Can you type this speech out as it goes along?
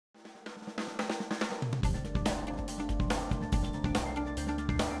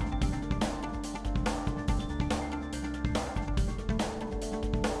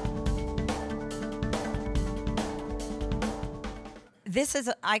This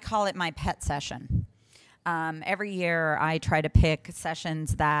is, I call it my pet session. Every year I try to pick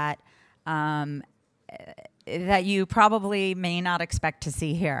sessions that that you probably may not expect to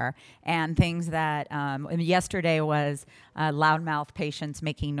see here, and things that yesterday was loudmouth patients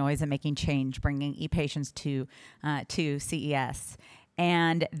making noise and making change, bringing e-patients to CES.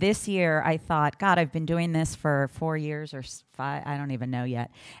 And this year I thought, God, I've been doing this for 4 years or 5, I don't even know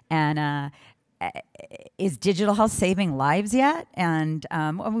yet. And is digital health saving lives yet? And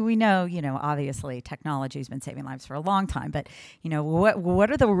we know, obviously technology has been saving lives for a long time, but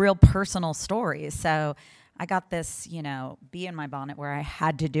what are the real personal stories? So I got this, bee in my bonnet where I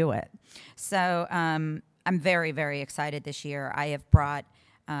had to do it. So I'm very, very excited this year. I have brought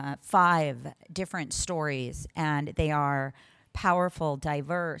 5 different stories, and they are powerful,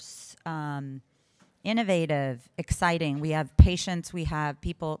 diverse, innovative, exciting. We have patients, we have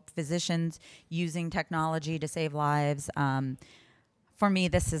people, physicians using technology to save lives. For me,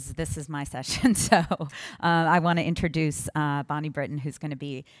 this is my session. So I want to introduce Bonnie Britton, who's going to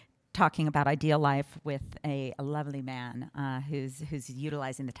be talking about ideal life with a lovely man who's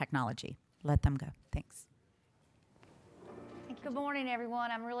utilizing the technology. Let them go. Thanks. Good morning,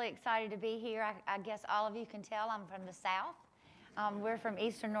 everyone. I'm really excited to be here. I guess all of you can tell I'm from the South. We're from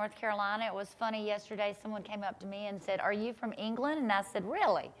Eastern North Carolina. It was funny yesterday, someone came up to me and said, "Are you from England?" And I said,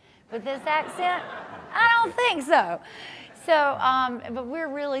 "Really? With this accent?" I don't think so. So, but we're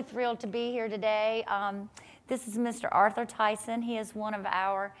really thrilled to be here today. This is Mr. Arthur Tyson. He is one of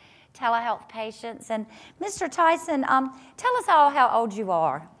our telehealth patients. And Mr. Tyson, tell us all how old you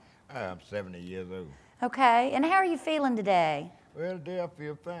are. I'm 70 years old. Okay, and how are you feeling today? Well, today I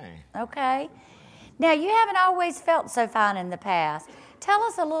feel fine. Okay. Now, you haven't always felt so fine in the past. Tell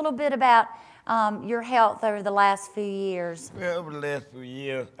us a little bit about your health over the last few years. Well, over the last few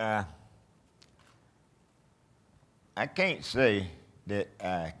years, I can't say that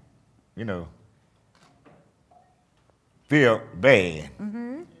I, feel bad.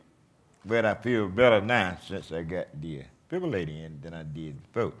 Mm-hmm. But I feel better now since I got the defibrillator in than I did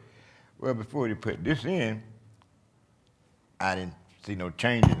before. Well, before you put this in, I didn't see no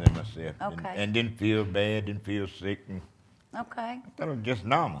changes in myself. Okay. And didn't feel bad, didn't feel sick. And okay. I thought it was just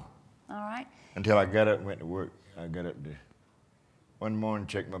normal. All right. Until I got up and went to work. I got up there one morning,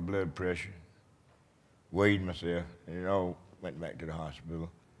 checked my blood pressure, weighed myself, and it all went back to the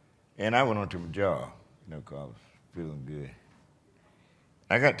hospital. And I went on to my job, because I was feeling good.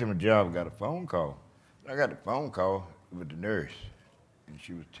 I got to my job, got a phone call. I got the phone call with the nurse, and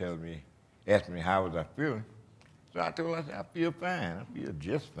she was telling me, asking me how was I feeling. So I told her, I said, I feel fine. I feel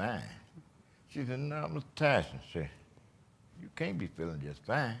just fine. She said, no, Mr. Tyson. I said, you can't be feeling just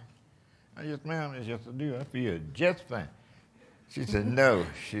fine. I said, ma'am, it's just a deal. I feel just fine. She said, no.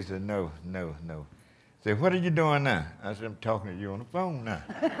 She said, no. I said, what are you doing now? I said, I'm talking to you on the phone now.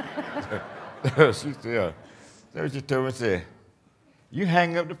 So she said, so she told me, said, you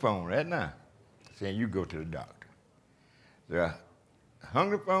hang up the phone right now, saying you go to the doctor. So I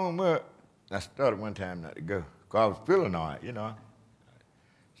hung the phone up. I started one time not to go. Because I was feeling all right, I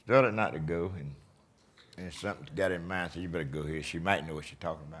started not to go, and something got in mind, so you better go here. She might know what she's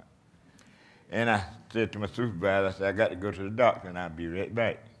talking about. And I said to my supervisor, I said, I got to go to the doctor, and I'll be right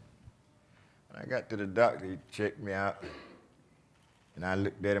back. When I got to the doctor, he checked me out, and I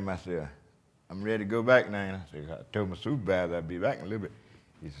looked at him, I said, I'm ready to go back now. And I told my supervisor I'd be back in a little bit.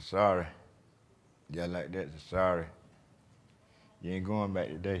 He said, sorry. Yeah, like that, he said, sorry. You ain't going back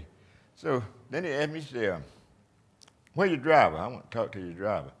today. So then he asked me, he said, where's your driver? I want to talk to your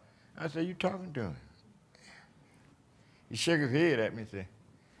driver. I said, you talking to him? He shook his head at me and said,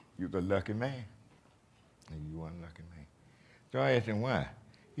 you're a lucky man. And you one lucky man. So I asked him why.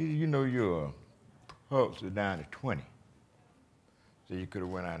 He said, your pulse is down to 20. So you could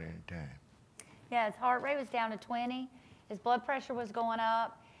have went out any time. Yeah, his heart rate was down to 20. His blood pressure was going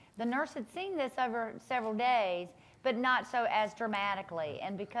up. The nurse had seen this over several days, but not so as dramatically.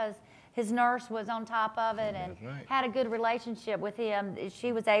 And because his nurse was on top of it and had a good relationship with him,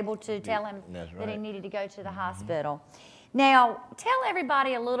 she was able to tell him that he needed to go to the hospital. Now, tell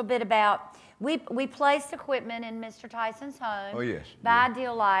everybody a little bit about, we placed equipment in Mr. Tyson's home. Oh, yes. By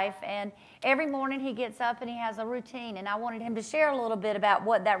Ideal Life, and every morning he gets up and he has a routine, and I wanted him to share a little bit about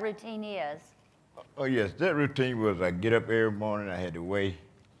what that routine is. Oh, yes, that routine was I get up every morning, I had to weigh,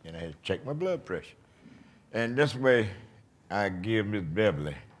 and I had to check my blood pressure. And this way, I give Miss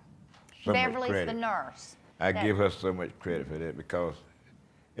Beverly so much credit. Beverly's the nurse. I give her so much credit for that, because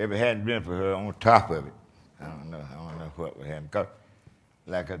if it hadn't been for her on top of it, I don't know what would happen. Because,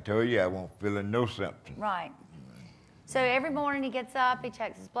 like I told you, I won't feel no symptoms. Right. So every morning he gets up, he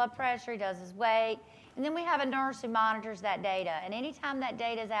checks his blood pressure, he does his weight, And then we have a nurse who monitors that data. And anytime that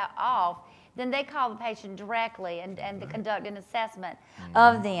data is off, then they call the patient directly and to conduct an assessment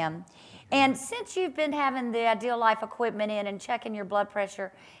of them. And since you've been having the Ideal Life equipment in and checking your blood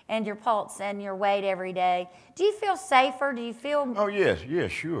pressure and your pulse and your weight every day, do you feel safer? Do you feel... Oh, yes,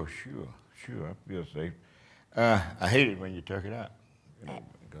 sure. I feel safe. I hate it when you took it out. You know,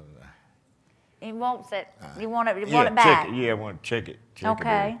 because, he wants it. You want it back. Check it. Yeah, I want to check it.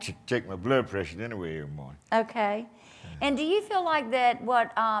 Okay. Check my blood pressure anyway every morning. Okay. And do you feel like that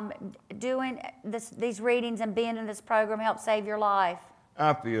doing these readings and being in this program helped save your life?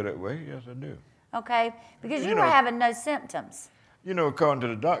 I feel that way. Yes, I do. Okay. Because you were having no symptoms. You know, according to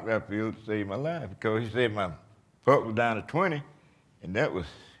the doctor, I feel it saved my life because he said my pulse was down to 20, and that was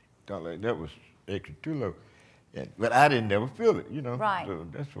extra too low. But I didn't ever feel it, you know. Right. So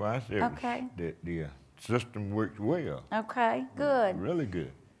that's why I said the system works well. Okay, good. Really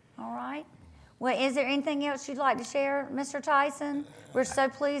good. All right. Well, is there anything else you'd like to share, Mr. Tyson? We're so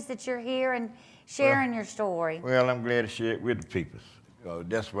pleased that you're here and sharing your story. Well, I'm glad to share it with the people.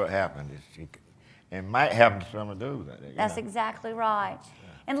 That's what happened. And might happen to some of those. That's exactly right.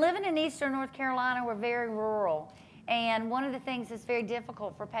 And living in Eastern North Carolina, we're very rural. And one of the things that's very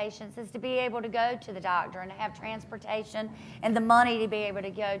difficult for patients is to be able to go to the doctor and have transportation and the money to be able to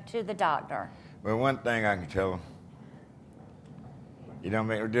go to the doctor. Well, one thing I can tell them, it don't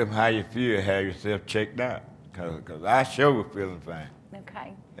make no difference how you feel, have yourself checked out. Because I sure was feeling fine.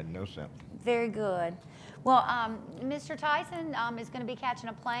 Okay. And no symptoms. Very good. Well, Mr. Tyson is going to be catching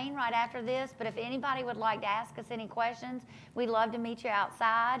a plane right after this, but if anybody would like to ask us any questions, we'd love to meet you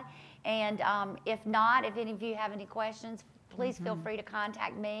outside. And if not, if any of you have any questions, please feel free to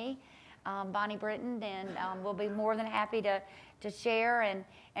contact me, Bonnie Britton, and we'll be more than happy to share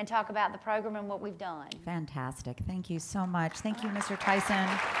and talk about the program and what we've done. Fantastic. Thank you so much. Thank you, Mr. Tyson.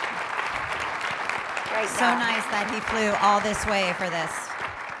 Great So job. nice that he flew all this way for this.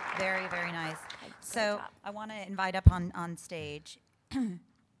 Very, very nice. So I want to invite up on stage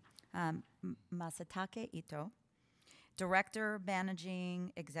Masatake Ito, Director,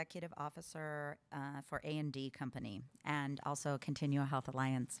 Managing Executive Officer for A&D Company, and also a Continua Health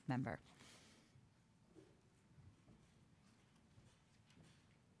Alliance member.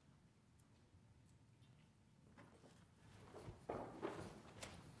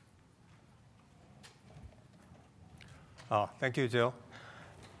 Thank you, Jill.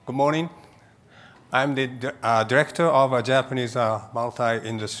 Good morning. I'm the director of a Japanese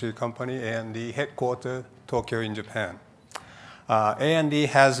multi-industry company, A&D, headquartered Tokyo in Japan. A&D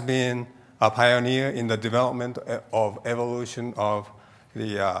has been a pioneer in the development of evolution of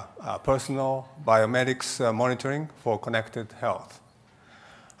the personal biomedics monitoring for connected health.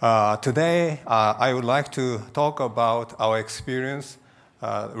 Today, I would like to talk about our experience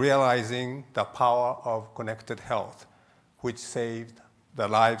realizing the power of connected health, which saved the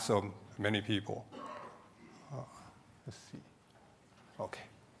lives of many people. Let's see. Okay.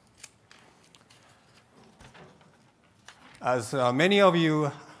 As many of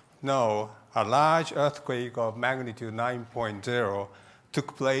you know, a large earthquake of magnitude 9.0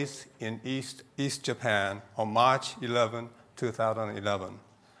 took place in East Japan on March 11, 2011.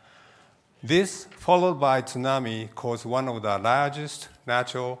 This, followed by tsunami, caused one of the largest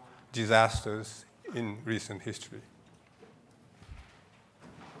natural disasters in recent history.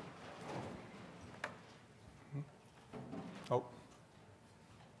 Oh,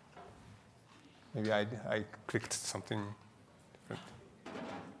 maybe I clicked something different.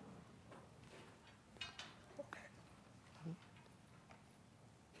 Okay.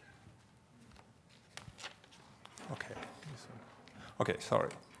 Okay. Okay, sorry.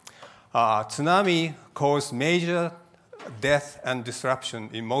 Tsunami caused major death and disruption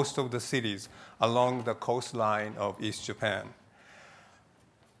in most of the cities along the coastline of East Japan.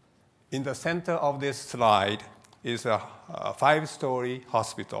 In the center of this slide is a 5-story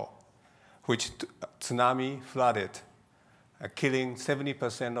hospital, which tsunami flooded, killing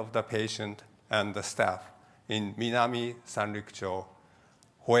 70% of the patient and the staff in Minami Sanrikcho,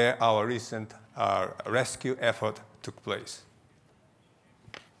 where our recent rescue effort took place.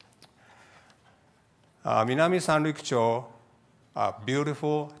 Minami Sanrikcho, a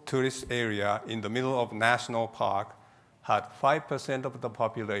beautiful tourist area in the middle of National Park, had 5% of the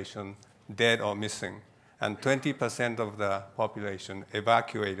population dead or missing, and 20% of the population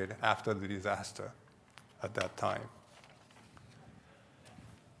evacuated after the disaster at that time.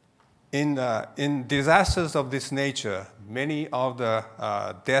 In disasters of this nature, many of the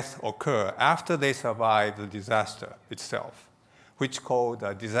deaths occur after they survive the disaster itself, which called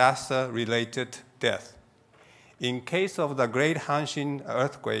a disaster-related death. In case of the Great Hanshin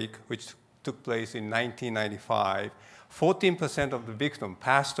earthquake, which took place in 1995, 14% of the victims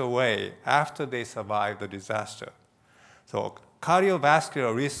passed away after they survived the disaster. So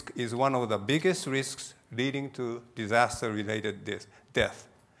cardiovascular risk is one of the biggest risks leading to disaster-related death.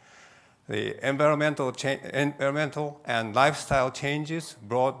 The environmental and lifestyle changes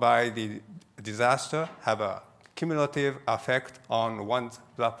brought by the disaster have a cumulative effect on one's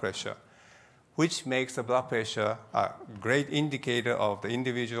blood pressure, which makes the blood pressure a great indicator of the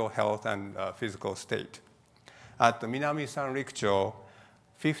individual health and physical state. At the Minami Sanrikcho,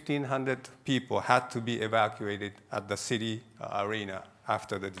 1,500 people had to be evacuated at the city arena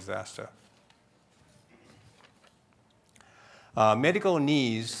after the disaster. Medical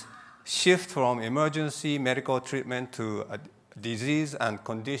needs shift from emergency medical treatment to disease and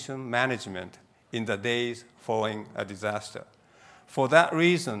condition management in the days following a disaster. For that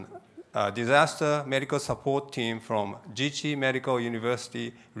reason, a disaster medical support team from Jichi Medical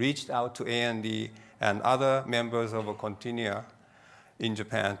University reached out to A&E and other members of Continua in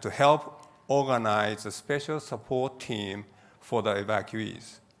Japan to help organize a special support team for the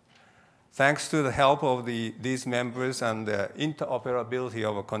evacuees. Thanks to the help of these members and the interoperability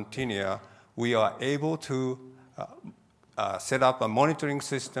of Continua, we are able to set up a monitoring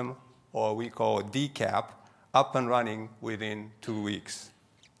system, or we call DCAP, up and running within 2 weeks.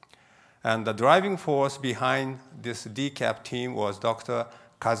 And the driving force behind this DCAP team was Dr.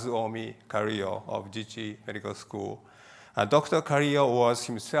 Kazuomi Kario of Jichi Medical School. Dr. Kario was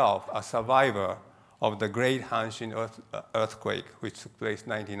himself a survivor of the Great Hanshin earthquake, which took place in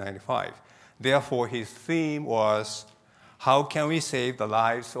 1995. Therefore, his theme was, how can we save the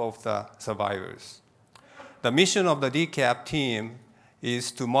lives of the survivors? The mission of the DCAP team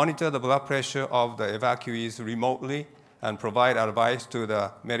is to monitor the blood pressure of the evacuees remotely and provide advice to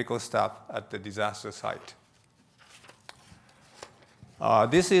the medical staff at the disaster site.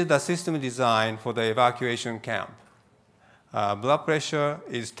 This is the system design for the evacuation camp. Blood pressure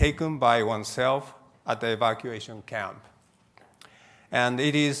is taken by oneself at the evacuation camp. And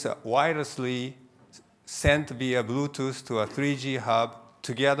it is wirelessly sent via Bluetooth to a 3G hub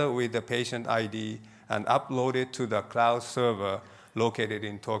together with the patient ID and uploaded to the cloud server located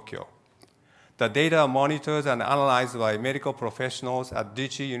in Tokyo. The data are monitored and analyzed by medical professionals at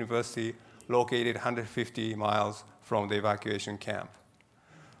Jichi University, located 150 miles from the evacuation camp.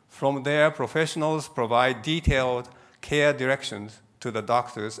 From there, professionals provide detailed care directions to the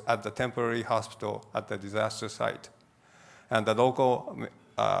doctors at the temporary hospital at the disaster site. And the local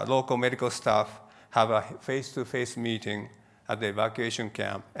medical staff have a face-to-face meeting at the evacuation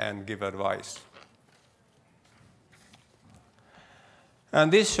camp and give advice.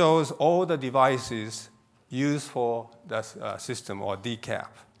 And this shows all the devices used for the system, or DCAP.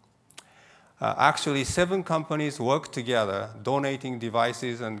 Actually, 7 companies work together, donating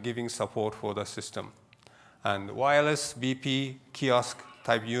devices and giving support for the system. And wireless BP kiosk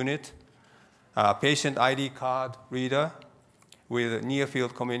type unit, patient ID card reader with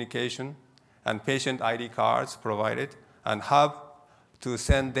near-field communication, and patient ID cards provided, and hub to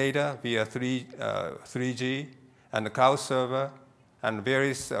send data via 3G, and the cloud server, and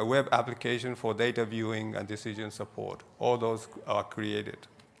various web applications for data viewing and decision support. All those are created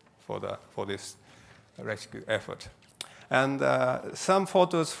for this rescue effort. And some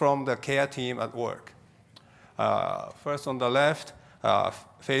photos from the care team at work. First on the left,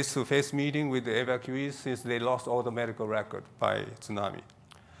 face-to-face meeting with the evacuees since they lost all the medical record by tsunami.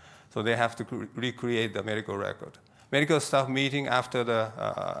 So they have to recreate the medical record. Medical staff meeting after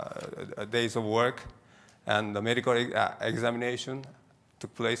the days of work, and the medical examination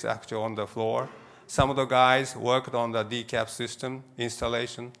took place actually on the floor. Some of the guys worked on the DCAP system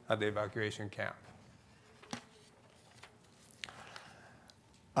installation at the evacuation camp.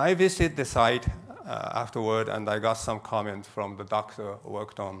 I visited the site afterward, and I got some comments from the doctor who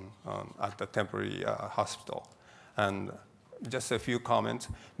worked at the temporary hospital. And just a few comments.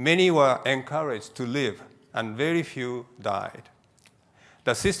 Many were encouraged to live, and very few died.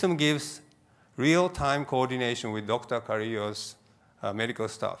 The system gives real-time coordination with Dr. Carrillo's medical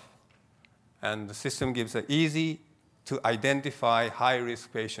staff. And the system gives an easy to identify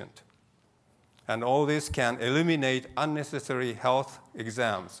high-risk patient. And all this can eliminate unnecessary health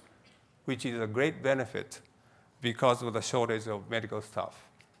exams, which is a great benefit because of the shortage of medical staff.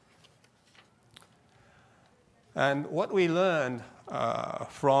 And what we learned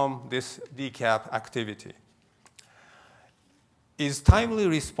from this DCAP activity is timely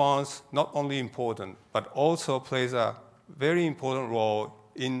response not only important, but also plays a very important role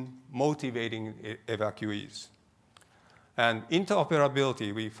in motivating evacuees. And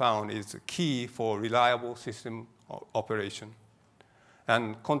interoperability, we found, is key for reliable system operation.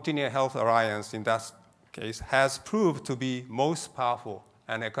 And Continua Health Alliance, in that case, has proved to be most powerful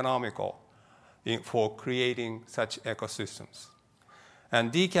and economical for creating such ecosystems.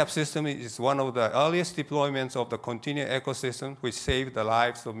 And DCAP system is one of the earliest deployments of the Continua ecosystem, which saved the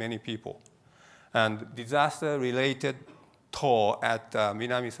lives of many people. And disaster-related toll at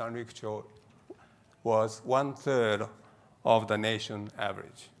Minami Sanriku was 1/3 of the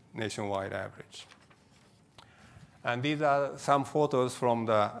nationwide average. And these are some photos from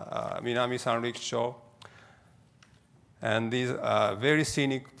the Minami Sanriku. And these are very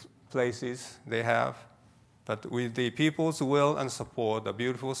scenic places they have. But with the people's will and support, the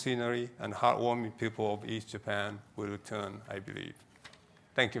beautiful scenery and heartwarming people of East Japan will return, I believe.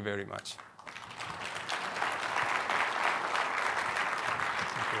 Thank you very much.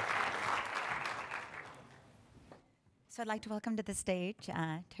 So I'd like to welcome to the stage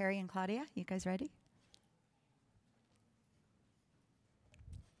Terry and Claudia. You guys ready?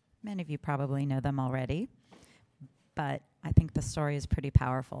 Many of you probably know them already, but I think the story is pretty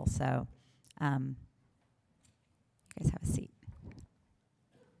powerful. So you guys have a seat.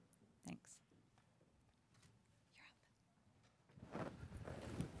 Thanks.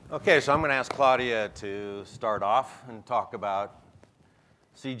 Okay, so I'm going to ask Claudia to start off and talk about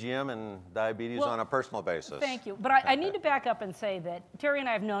CGM and diabetes on a personal basis. Thank you. But I need to back up and say that Terry and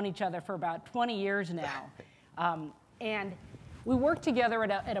I have known each other for about 20 years now. And we worked together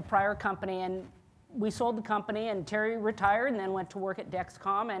at a prior company, and we sold the company, and Terry retired and then went to work at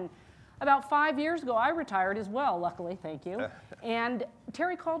Dexcom. And about 5 years ago, I retired as well, luckily, thank you. And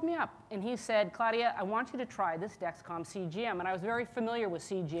Terry called me up, and he said, Claudia, I want you to try this Dexcom CGM. And I was very familiar with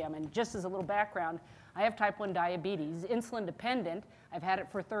CGM. And just as a little background, I have type 1 diabetes, insulin dependent. I've had it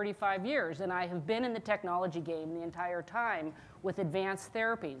for 35 years, and I have been in the technology game the entire time with advanced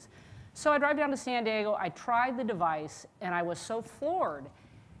therapies. So I drive down to San Diego, I tried the device, and I was so floored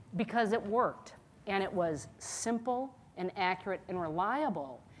because it worked. And it was simple and accurate and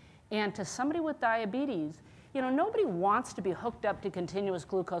reliable. And to somebody with diabetes, you know, nobody wants to be hooked up to continuous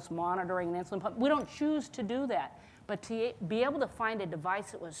glucose monitoring and insulin pump. We don't choose to do that. But to be able to find a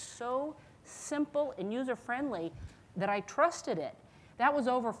device that was so simple and user-friendly that I trusted it. That was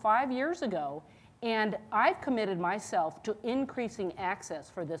over 5 years ago, and I've committed myself to increasing access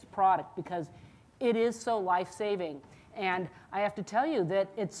for this product because it is so life-saving. And I have to tell you that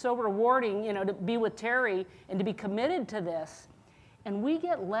it's so rewarding, you know, to be with Terry and to be committed to this. And we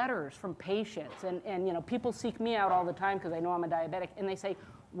get letters from patients, and you know, people seek me out all the time because they know I'm a diabetic, and they say,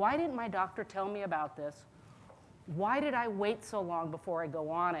 why didn't my doctor tell me about this? Why did I wait so long before I go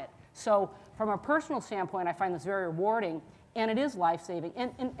on it? So from a personal standpoint, I find this very rewarding, and it is life-saving.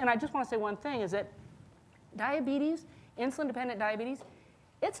 And I just want to say one thing, is that diabetes, insulin-dependent diabetes,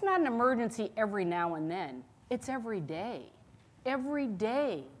 it's not an emergency every now and then. It's every day. Every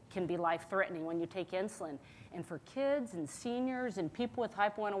day can be life-threatening when you take insulin. And for kids and seniors and people with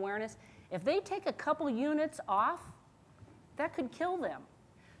type 1 awareness, if they take a couple units off, that could kill them.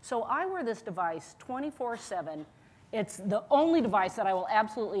 So I wear this device 24/7. It's the only device that I will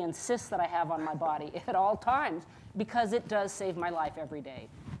absolutely insist that I have on my body at all times because it does save my life every day.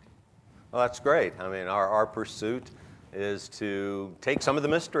 Well, that's great. I mean, our pursuit is to take some of the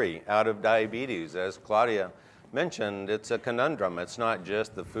mystery out of diabetes. As Claudia mentioned, it's a conundrum. It's not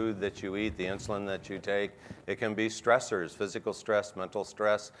just the food that you eat, the insulin that you take. It can be stressors, physical stress, mental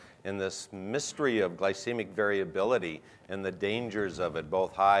stress, and this mystery of glycemic variability and the dangers of it,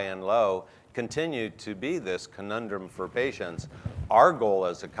 both high and low, continue to be this conundrum for patients. Our goal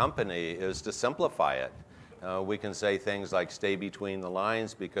as a company is to simplify it. We can say things like stay between the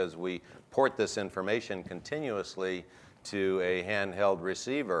lines because we port this information continuously to a handheld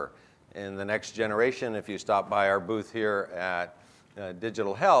receiver. In the next generation, if you stop by our booth here at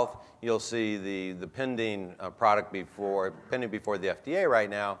Digital Health, you'll see the pending product pending before the FDA right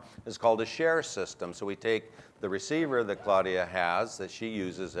now is called a share system. So we take the receiver that Claudia has that she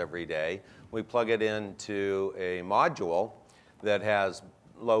uses every day, we plug it into a module that has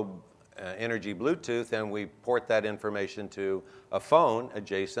low energy Bluetooth, and we port that information to a phone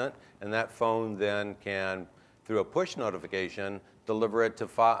adjacent, and that phone then can, through a push notification, deliver it to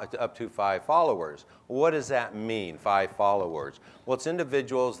up to 5 followers. What does that mean, 5 followers? Well, it's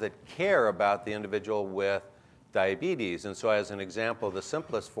individuals that care about the individual with diabetes. And so as an example, the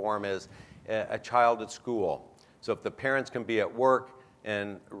simplest form is a child at school. So if the parents can be at work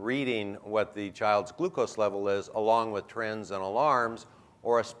and reading what the child's glucose level is along with trends and alarms,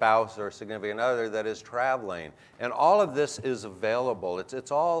 or a spouse or a significant other that is traveling. And all of this is available.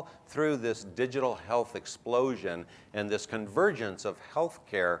 It's all through this digital health explosion and this convergence of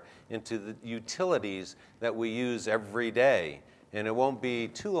healthcare into the utilities that we use every day. And it won't be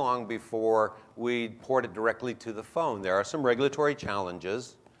too long before we port it directly to the phone. There are some regulatory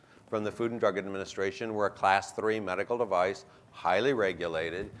challenges from the Food and Drug Administration. We're a Class 3 medical device, highly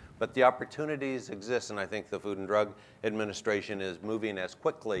regulated, but the opportunities exist, and I think the Food and Drug Administration is moving as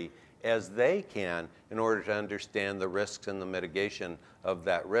quickly as they can in order to understand the risks and the mitigation of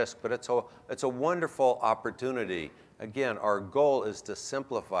that risk. But it's a wonderful opportunity. Again, our goal is to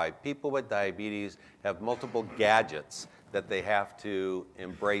simplify. People with diabetes have multiple gadgets that they have to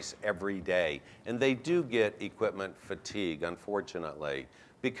embrace every day. And they do get equipment fatigue, unfortunately,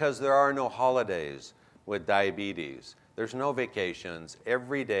 because there are no holidays with diabetes. There's no vacations.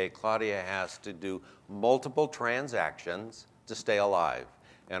 Every day, Claudia has to do multiple transactions to stay alive.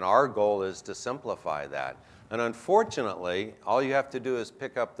 And our goal is to simplify that. And unfortunately, all you have to do is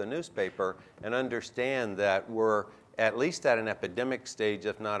pick up the newspaper and understand that we're at least at an epidemic stage,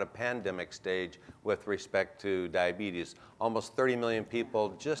 if not a pandemic stage, with respect to diabetes. Almost 30 million people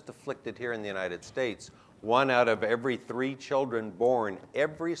just afflicted here in the United States. 1 out of every 3 children born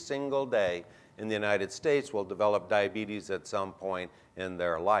every single day in the United States will develop diabetes at some point in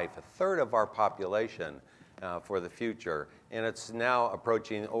their life. 1/3 of our population for the future. And it's now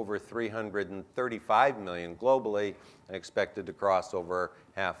approaching over 335 million globally and expected to cross over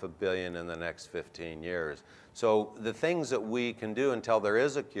 500 million in the next 15 years. So the things that we can do until there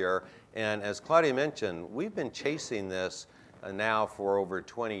is a cure, and as Claudia mentioned, we've been chasing this now for over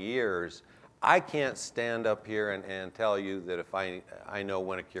 20 years. I can't stand up here and tell you that if I know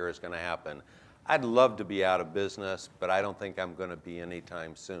when a cure is going to happen. I'd love to be out of business, but I don't think I'm going to be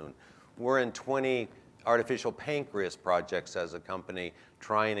anytime soon. We're in 20 artificial pancreas projects as a company,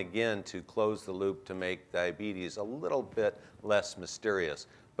 trying again to close the loop to make diabetes a little bit less mysterious.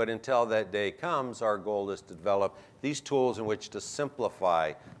 But until that day comes, our goal is to develop these tools in which to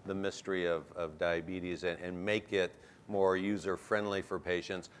simplify the mystery of diabetes and make it more user-friendly for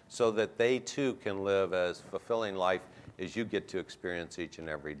patients so that they too can live as fulfilling life as you get to experience each and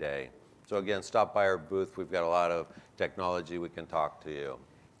every day. So again, stop by our booth. We've got a lot of technology we can talk to you.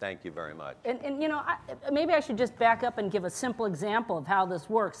 Thank you very much. And you know, maybe I should just back up and give a simple example of how this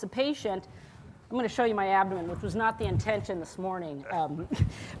works. The patient, I'm going to show you my abdomen, which was not the intention this morning,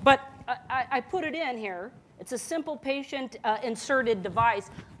 but I put it in here. It's a simple patient inserted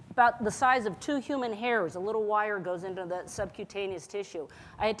device about the size of 2 human hairs. A little wire goes into the subcutaneous tissue.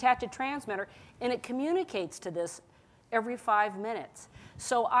 I attach a transmitter, and it communicates to this every 5 minutes.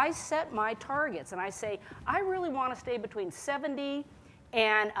 So I set my targets, and I say, I really want to stay between 70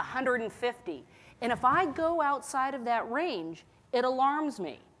 and 150. And if I go outside of that range, it alarms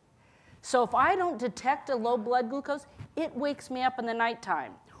me. So if I don't detect a low blood glucose, it wakes me up in the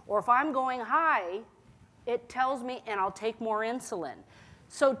nighttime. Or if I'm going high, it tells me, and I'll take more insulin.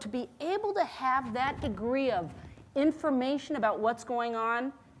 So to be able to have that degree of information about what's going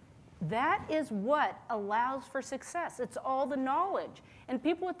on, that is what allows for success. It's all the knowledge. And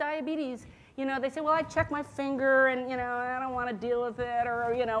people with diabetes, you know, they say, well, I check my finger and, you know, I don't want to deal with it,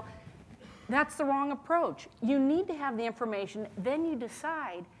 or, you know, that's the wrong approach. You need to have the information, then you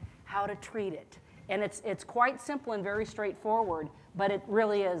decide how to treat it. And it's quite simple and very straightforward, but it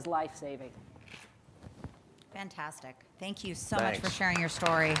really is life-saving. Fantastic. Thank you so much for sharing your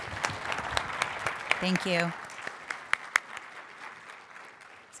story. Thank you.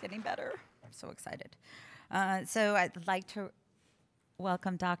 It's getting better. I'm so excited. So I'd like to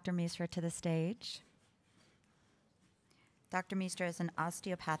welcome Dr. Misra to the stage. Dr. Misra is an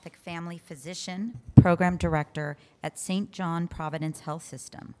osteopathic family physician, program director at St. John Providence Health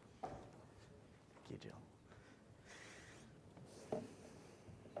System. Thank you, Jill.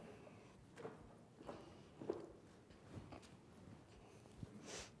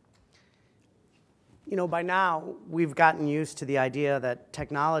 You know, by now, we've gotten used to the idea that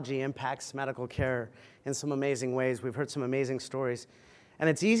technology impacts medical care in some amazing ways. We've heard some amazing stories. And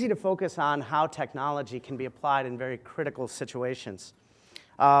it's easy to focus on how technology can be applied in very critical situations.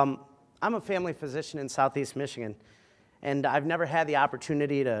 I'm a family physician in Southeast Michigan, and I've never had the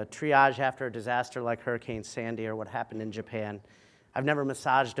opportunity to triage after a disaster like Hurricane Sandy or what happened in Japan. I've never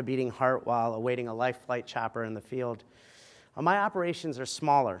massaged a beating heart while awaiting a life flight chopper in the field. My operations are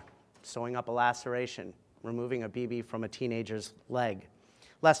smaller, sewing up a laceration, removing a BB from a teenager's leg,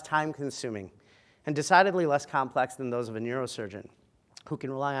 less time-consuming, and decidedly less complex than those of a neurosurgeon, who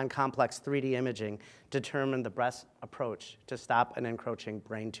can rely on complex 3D imaging to determine the best approach to stop an encroaching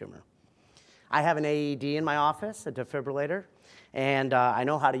brain tumor. I have an AED in my office, a defibrillator, and I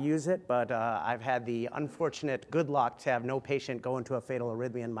know how to use it, but I've had the unfortunate good luck to have no patient go into a fatal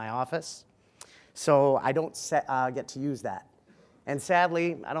arrhythmia in my office, so I don't get to use that. And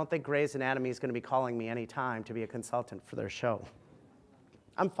sadly, I don't think Grey's Anatomy is going to be calling me any time to be a consultant for their show.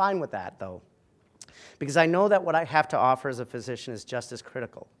 I'm fine with that, though, because I know that what I have to offer as a physician is just as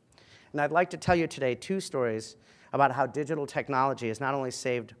critical. And I'd like to tell you today 2 stories about how digital technology has not only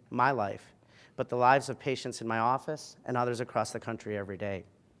saved my life, but the lives of patients in my office and others across the country every day.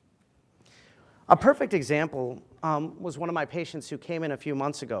 A perfect example was one of my patients who came in a few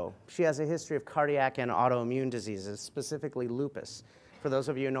months ago. She has a history of cardiac and autoimmune diseases, specifically lupus. For those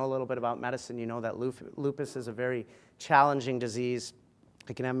of you who know a little bit about medicine, you know that lupus is a very challenging disease.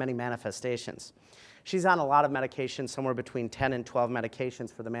 It can have many manifestations. She's on a lot of medications, somewhere between 10 and 12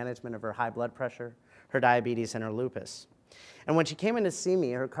 medications for the management of her high blood pressure, her diabetes, and her lupus. And when she came in to see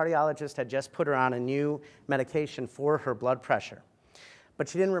me, her cardiologist had just put her on a new medication for her blood pressure. But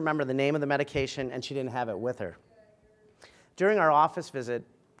she didn't remember the name of the medication, and she didn't have it with her. During our office visit,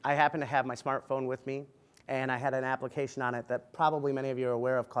 I happened to have my smartphone with me, and I had an application on it that probably many of you are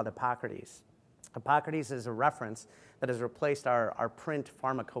aware of called Hippocrates. Hippocrates is a reference that has replaced our print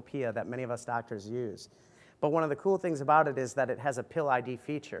pharmacopoeia that many of us doctors use. But one of the cool things about it is that it has a pill ID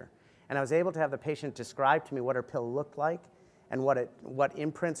feature. And I was able to have the patient describe to me what her pill looked like and what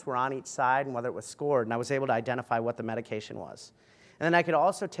imprints were on each side and whether it was scored. And I was able to identify what the medication was. And then I could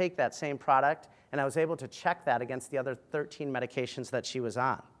also take that same product and I was able to check that against the other 13 medications that she was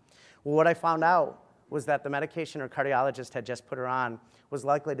on. Well, what I found out was that the medication her cardiologist had just put her on was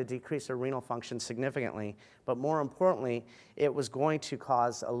likely to decrease her renal function significantly, but more importantly, it was going to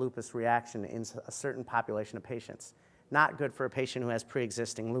cause a lupus reaction in a certain population of patients. Not good for a patient who has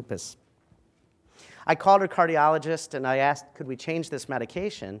pre-existing lupus. I called her cardiologist and I asked, could we change this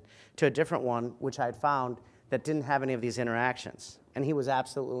medication to a different one, which I had found that didn't have any of these interactions. And he was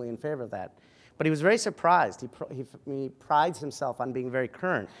absolutely in favor of that. But he was very surprised. He prides himself on being very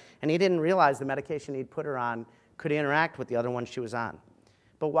current. And he didn't realize the medication he'd put her on could interact with the other one she was on.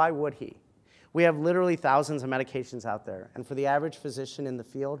 But why would he? We have literally thousands of medications out there. And for the average physician in the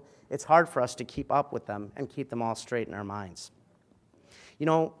field, it's hard for us to keep up with them and keep them all straight in our minds. You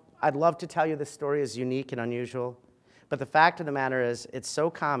know, I'd love to tell you this story is unique and unusual. But the fact of the matter is, it's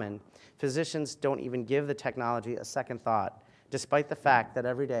so common, physicians don't even give the technology a second thought, despite the fact that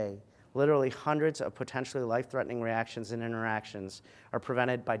every day, literally hundreds of potentially life-threatening reactions and interactions are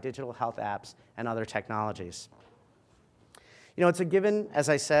prevented by digital health apps and other technologies. You know, it's a given, as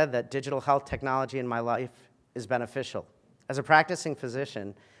I said, that digital health technology in my life is beneficial. As a practicing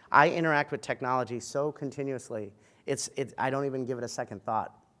physician, I interact with technology so continuously, I don't even give it a second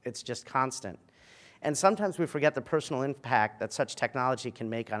thought. It's just constant. And sometimes we forget the personal impact that such technology can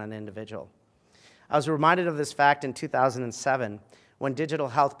make on an individual. I was reminded of this fact in 2007 when digital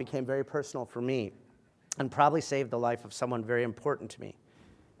health became very personal for me and probably saved the life of someone very important to me.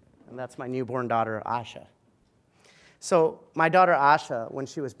 And that's my newborn daughter, Asha. So my daughter, Asha, when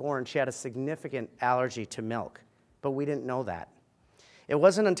she was born, she had a significant allergy to milk, but we didn't know that. It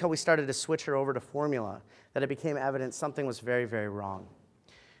wasn't until we started to switch her over to formula that it became evident something was very, very wrong.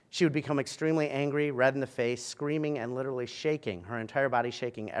 She would become extremely angry, red in the face, screaming and literally shaking, her entire body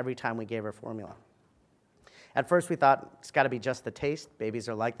shaking every time we gave her formula. At first we thought it's got to be just the taste. Babies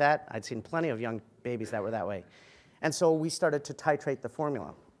are like that. I'd seen plenty of young babies that were that way. And so we started to titrate the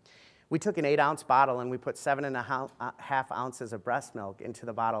formula. We took an 8-ounce bottle and we put 7.5 ounces of breast milk into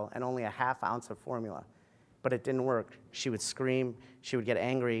the bottle and only a 1/2 ounce of formula. But it didn't work. She would scream, she would get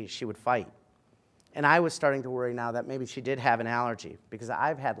angry, she would fight. And I was starting to worry now that maybe she did have an allergy because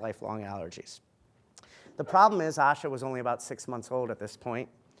I've had lifelong allergies. The problem is Asha was only about 6 months old at this point,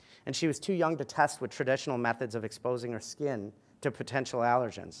 and she was too young to test with traditional methods of exposing her skin to potential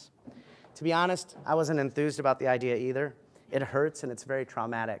allergens. To be honest, I wasn't enthused about the idea either. It hurts and it's very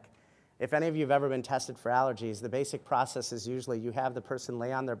traumatic. If any of you have ever been tested for allergies, the basic process is usually you have the person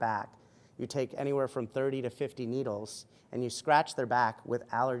lay on their back, you take anywhere from 30 to 50 needles, and you scratch their back with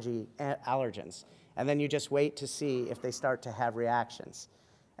allergens. And then you just wait to see if they start to have reactions.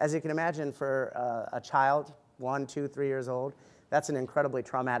 As you can imagine, for a child, 1, 2, 3 years old, that's an incredibly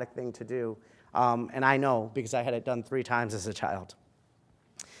traumatic thing to do. And I know because I had it done 3 times as a child.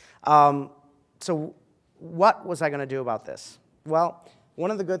 So what was I going to do about this? Well,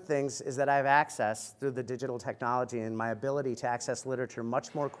 one of the good things is that I have access through the digital technology and my ability to access literature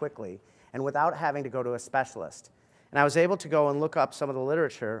much more quickly and without having to go to a specialist. And I was able to go and look up some of the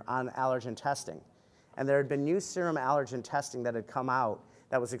literature on allergen testing. And there had been new serum allergen testing that had come out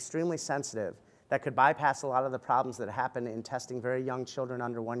that was extremely sensitive, that could bypass a lot of the problems that happen in testing very young children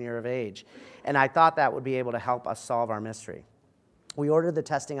under 1 year of age. And I thought that would be able to help us solve our mystery. We ordered the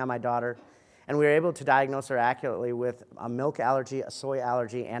testing on my daughter, and we were able to diagnose her accurately with a milk allergy, a soy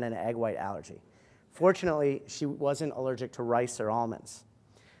allergy, and an egg white allergy. Fortunately, she wasn't allergic to rice or almonds.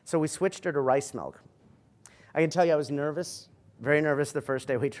 So we switched her to rice milk. I can tell you I was nervous, very nervous the first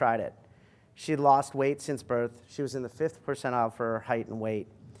day we tried it. She'd lost weight since birth. She was in the 5th percentile for her height and weight.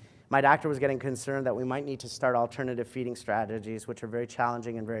 My doctor was getting concerned that we might need to start alternative feeding strategies, which are very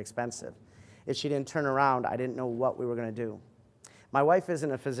challenging and very expensive. If she didn't turn around, I didn't know what we were going to do. My wife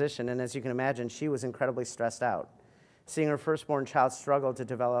isn't a physician, and as you can imagine, she was incredibly stressed out. Seeing her firstborn child struggle to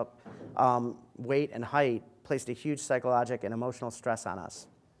develop weight and height placed a huge psychological and emotional stress on us.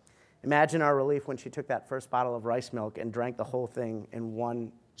 Imagine our relief when she took that first bottle of rice milk and drank the whole thing in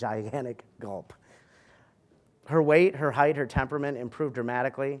one gigantic gulp. Her weight, her height, her temperament improved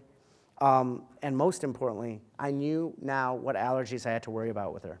dramatically. And most importantly, I knew now what allergies I had to worry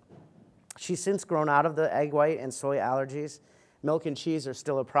about with her. She's since grown out of the egg white and soy allergies. Milk and cheese are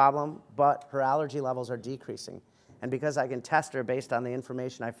still a problem, but her allergy levels are decreasing. And because I can test her based on the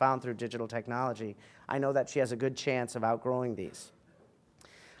information I found through digital technology, I know that she has a good chance of outgrowing these.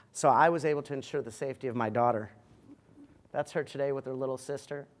 So I was able to ensure the safety of my daughter. That's her today with her little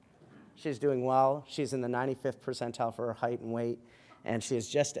sister. She's doing well. She's in the 95th percentile for her height and weight, and she is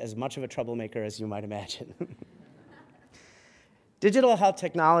just as much of a troublemaker as you might imagine. Digital health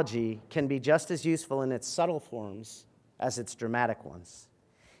technology can be just as useful in its subtle forms as its dramatic ones.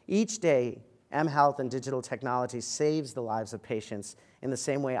 Each day, mHealth and digital technology saves the lives of patients in the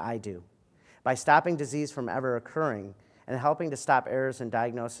same way I do, by stopping disease from ever occurring and helping to stop errors in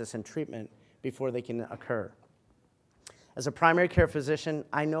diagnosis and treatment before they can occur. As a primary care physician,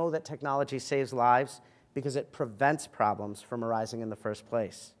 I know that technology saves lives because it prevents problems from arising in the first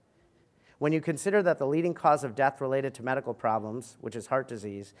place. When you consider that the leading cause of death related to medical problems, which is heart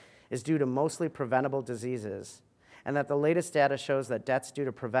disease, is due to mostly preventable diseases, and that the latest data shows that deaths due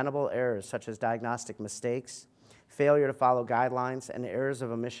to preventable errors such as diagnostic mistakes, failure to follow guidelines, and errors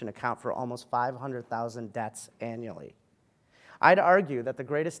of omission account for almost 500,000 deaths annually. I'd argue that the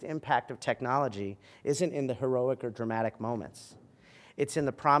greatest impact of technology isn't in the heroic or dramatic moments. It's in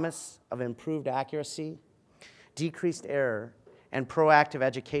the promise of improved accuracy, decreased error, and proactive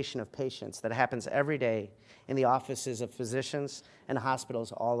education of patients that happens every day in the offices of physicians and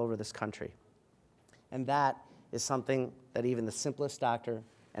hospitals all over this country. And that is something that even the simplest doctor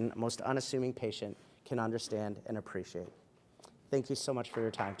and most unassuming patient can understand and appreciate. Thank you so much for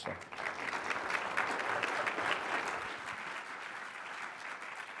your time today.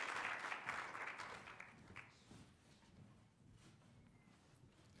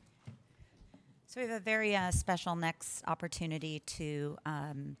 So we have a very special next opportunity to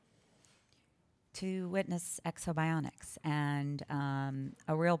witness Ekso Bionics and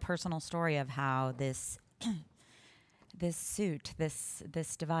a real personal story of how this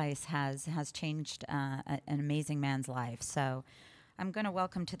this device has changed an amazing man's life. So I'm going to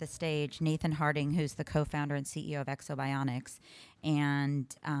welcome to the stage Nathan Harding, who's the co-founder and CEO of Ekso Bionics,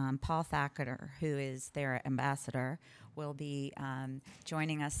 and Paul Thacker, who is their ambassador, will be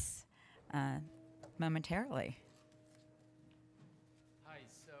joining us momentarily. Hi,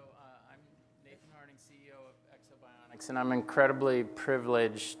 so I'm Nathan Harding, CEO of Ekso Bionics, and I'm incredibly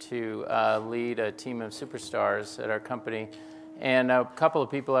privileged to lead a team of superstars at our company. And a couple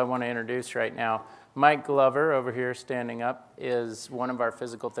of people I want to introduce right now. Mike Glover, over here standing up, is one of our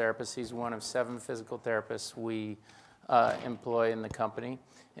physical therapists. He's one of 7 physical therapists we employ in the company.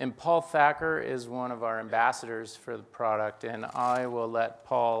 And Paul Thacker is one of our ambassadors for the product, and I will let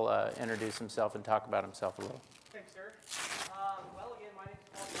Paul introduce himself and talk about himself a little. Thanks, sir. Well, again, my name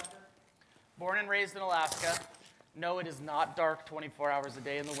is Paul Thacker. Born and raised in Alaska. No, it is not dark 24 hours a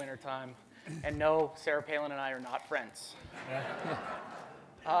day in the wintertime. And no, Sarah Palin and I are not friends.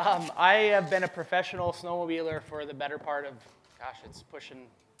 I have been a professional snowmobiler for the better part of, gosh, it's pushing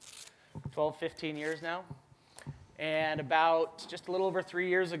 12, 15 years now. And about just a little over 3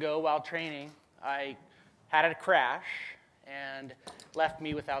 years ago, while training, I had a crash and left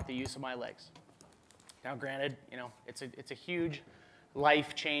me without the use of my legs. Now, granted, you know, it's a huge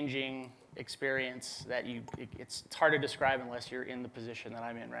life-changing experience that it's hard to describe unless you're in the position that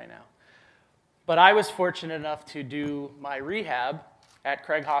I'm in right now. But I was fortunate enough to do my rehab at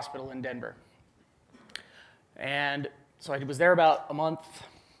Gregg Hospital in Denver. And so I was there about a month,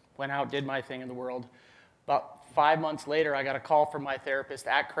 went out, did my thing in the world. About 5 months later, I got a call from my therapist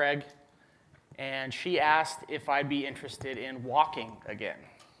at Gregg, and she asked if I'd be interested in walking again.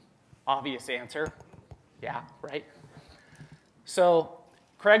 Obvious answer, yeah, right? So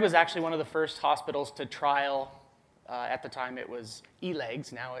Gregg was actually one of the first hospitals to trial, at the time it was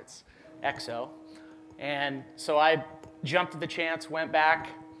e-legs, now it's Ekso. And so I jumped at the chance, went back,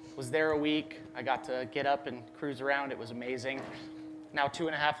 was there a week. I got to get up and cruise around. It was amazing. Now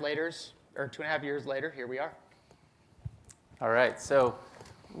 2.5 years later, here we are. All right, so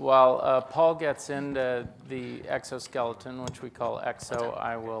While Paul gets into the exoskeleton, which we call Ekso,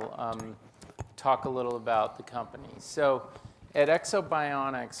 I will talk a little about the company. So at Ekso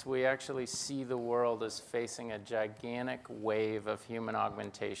Bionics, we actually see the world as facing a gigantic wave of human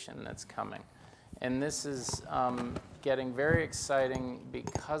augmentation that's coming. And this is getting very exciting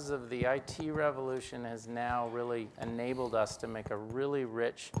because of the IT revolution has now really enabled us to make a really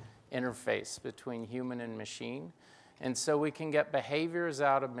rich interface between human and machine. And so we can get behaviors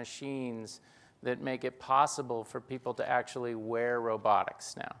out of machines that make it possible for people to actually wear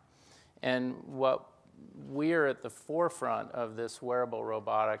robotics now. And what we're at the forefront of this wearable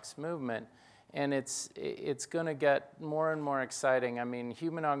robotics movement, and it's going to get more and more exciting. I mean,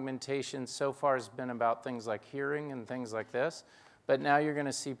 human augmentation so far has been about things like hearing and things like this, but now you're going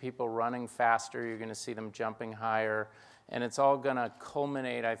to see people running faster, you're going to see them jumping higher, and it's all going to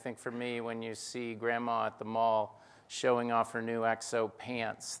culminate, I think, for me, when you see grandma at the mall showing off her new Ekso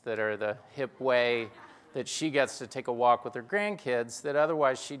pants that are the hip way that she gets to take a walk with her grandkids that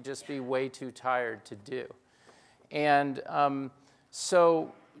otherwise she'd just be way too tired to do. And to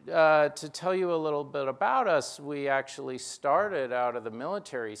tell you a little bit about us, we actually started out of the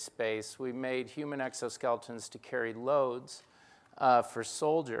military space. We made human exoskeletons to carry loads for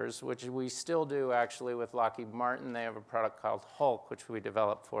soldiers, which we still do actually with Lockheed Martin. They have a product called Hulk, which we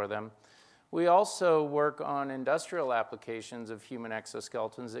developed for them. We also work on industrial applications of human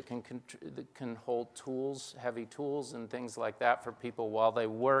exoskeletons that can hold tools, heavy tools and things like that for people while they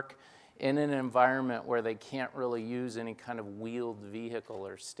work in an environment where they can't really use any kind of wheeled vehicle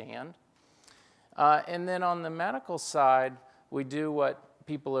or stand. And then on the medical side, we do what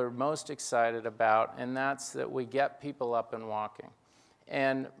people are most excited about, and that's that we get people up and walking.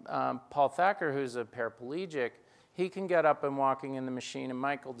 And Paul Thacker, who's a paraplegic, he can get up and walking in the machine, and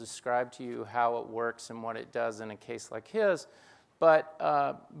Mike will describe to you how it works and what it does in a case like his. But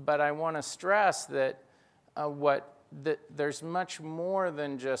I want to stress that there's much more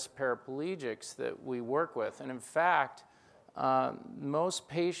than just paraplegics that we work with. And in fact, most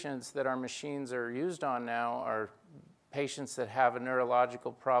patients that our machines are used on now are patients that have a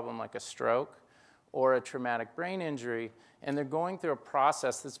neurological problem like a stroke or a traumatic brain injury, and they're going through a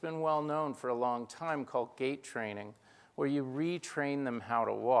process that's been well known for a long time called gait training, where you retrain them how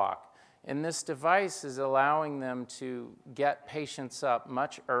to walk. And this device is allowing them to get patients up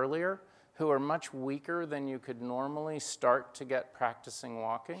much earlier who are much weaker than you could normally start to get practicing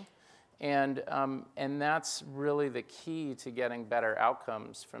walking. And that's really the key to getting better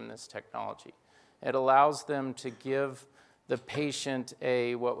outcomes from this technology. It allows them to give the patient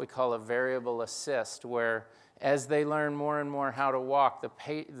what we call a variable assist, where as they learn more and more how to walk,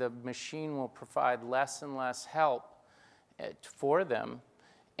 the machine will provide less and less help for them,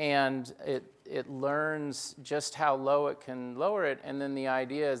 and it learns just how low it can lower it, and then the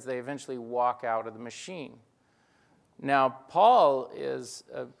idea is they eventually walk out of the machine. Now, Paul is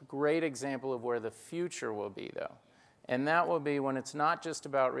a great example of where the future will be, though, and that will be when it's not just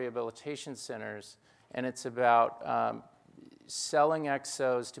about rehabilitation centers, and it's about selling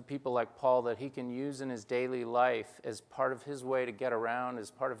Eksos to people like Paul that he can use in his daily life as part of his way to get around,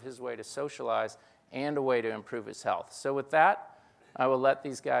 as part of his way to socialize, and a way to improve his health. So with that, I will let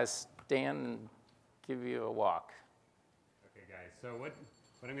these guys stand and give you a walk. Okay, guys, so what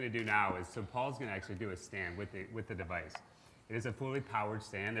I'm going to do now is, so Paul's going to actually do a stand with the device. It is a fully powered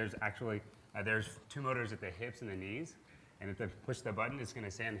stand. There's actually, there's two motors at the hips and the knees, and if they push the button, it's going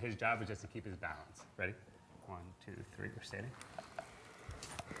to stand. His job is just to keep his balance. Ready? 1, 2, 3, we're standing.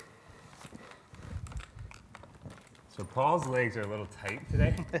 So Paul's legs are a little tight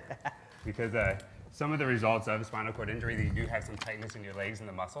today because some of the results of spinal cord injury, that you do have some tightness in your legs and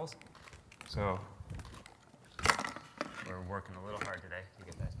the muscles. So we're working a little hard today to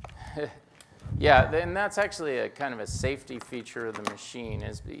get that. Yeah, and that's actually a kind of a safety feature of the machine,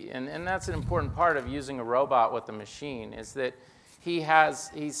 and that's an important part of using a robot with a machine, is that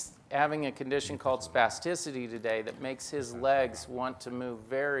he's having a condition called spasticity today that makes his legs want to move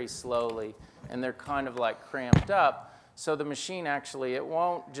very slowly, and they're kind of like cramped up. So the machine actually, it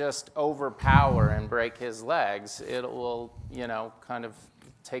won't just overpower and break his legs. It will, kind of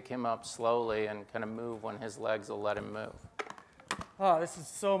take him up slowly and kind of move when his legs will let him move. Oh, this is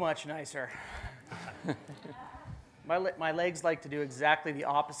so much nicer. My legs like to do exactly the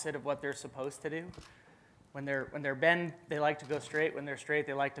opposite of what they're supposed to do. When they're bent, they like to go straight. When they're straight,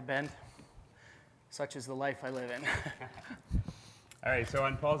 they like to bend. Such is the life I live in. All right, so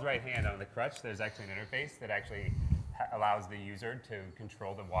on Paul's right hand on the crutch, there's actually an interface that actually allows the user to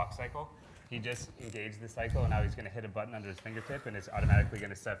control the walk cycle. He just engaged the cycle, and now he's going to hit a button under his fingertip, and it's automatically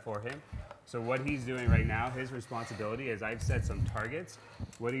going to set for him. So what he's doing right now, his responsibility is I've set some targets.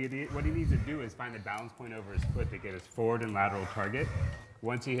 What he needs to do is find the balance point over his foot to get his forward and lateral target.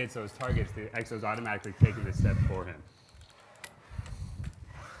 Once he hits those targets, the Ekso's automatically taking the step for him.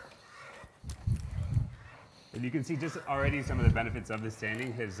 And you can see just already some of the benefits of the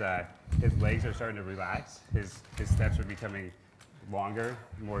standing. His legs are starting to relax. His steps are becoming longer,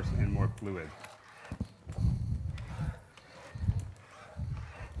 more fluid.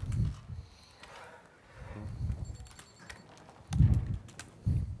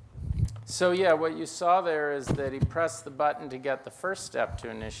 So yeah, what you saw there is that he pressed the button to get the first step to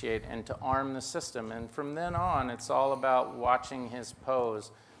initiate and to arm the system. And from then on, it's all about watching his pose.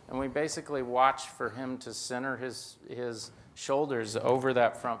 And we basically watch for him to center his shoulders over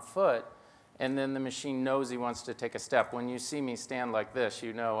that front foot. And then the machine knows he wants to take a step. When you see me stand like this,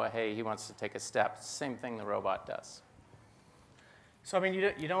 you know, hey, he wants to take a step. It's the same thing the robot does. So, I mean,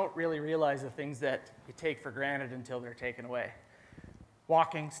 you don't really realize the things that you take for granted until they're taken away.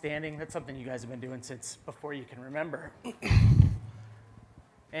 Walking, standing, that's something you guys have been doing since before you can remember.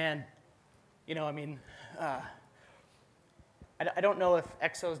 And, you know, I mean, I don't know if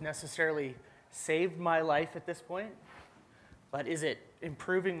Ekso's necessarily saved my life at this point, but is it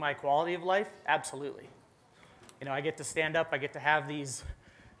improving my quality of life? Absolutely. You know, I get to stand up, I get to have these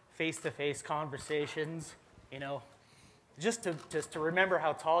face-to-face conversations, you know, just to remember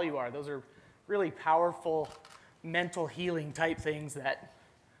how tall you are. Those are really powerful mental healing type things that,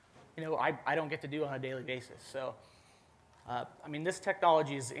 you know, I don't get to do on a daily basis. So, I mean, this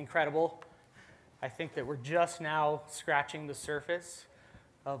technology is incredible. I think that we're just now scratching the surface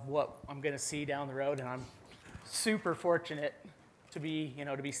of what I'm going to see down the road, and I'm super fortunate to be, you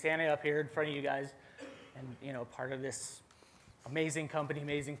know, to be standing up here in front of you guys and, you know, part of this amazing company,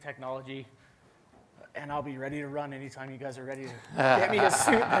 amazing technology. And I'll be ready to run anytime you guys are ready to get me a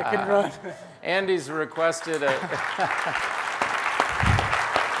suit that can run. Andy's requested a...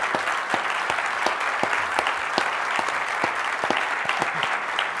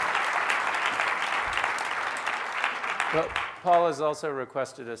 Well, Paul has also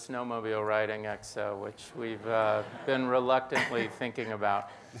requested a snowmobile riding Ekso, which we've been reluctantly thinking about.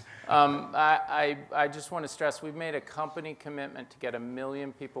 I just want to stress, we've made a company commitment to get 1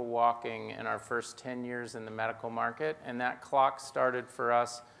 million people walking in our first 10 years in the medical market, and that clock started for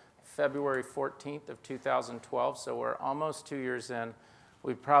us February 14th of 2012, so we're almost 2 years in.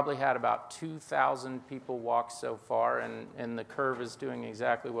 We've probably had about 2,000 people walk so far, and the curve is doing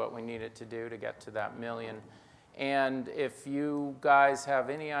exactly what we need it to do to get to that 1 million. And if you guys have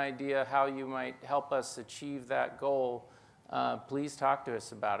any idea how you might help us achieve that goal, please talk to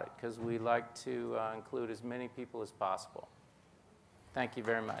us about it, because we like to include as many people as possible. Thank you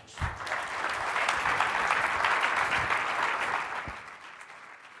very much.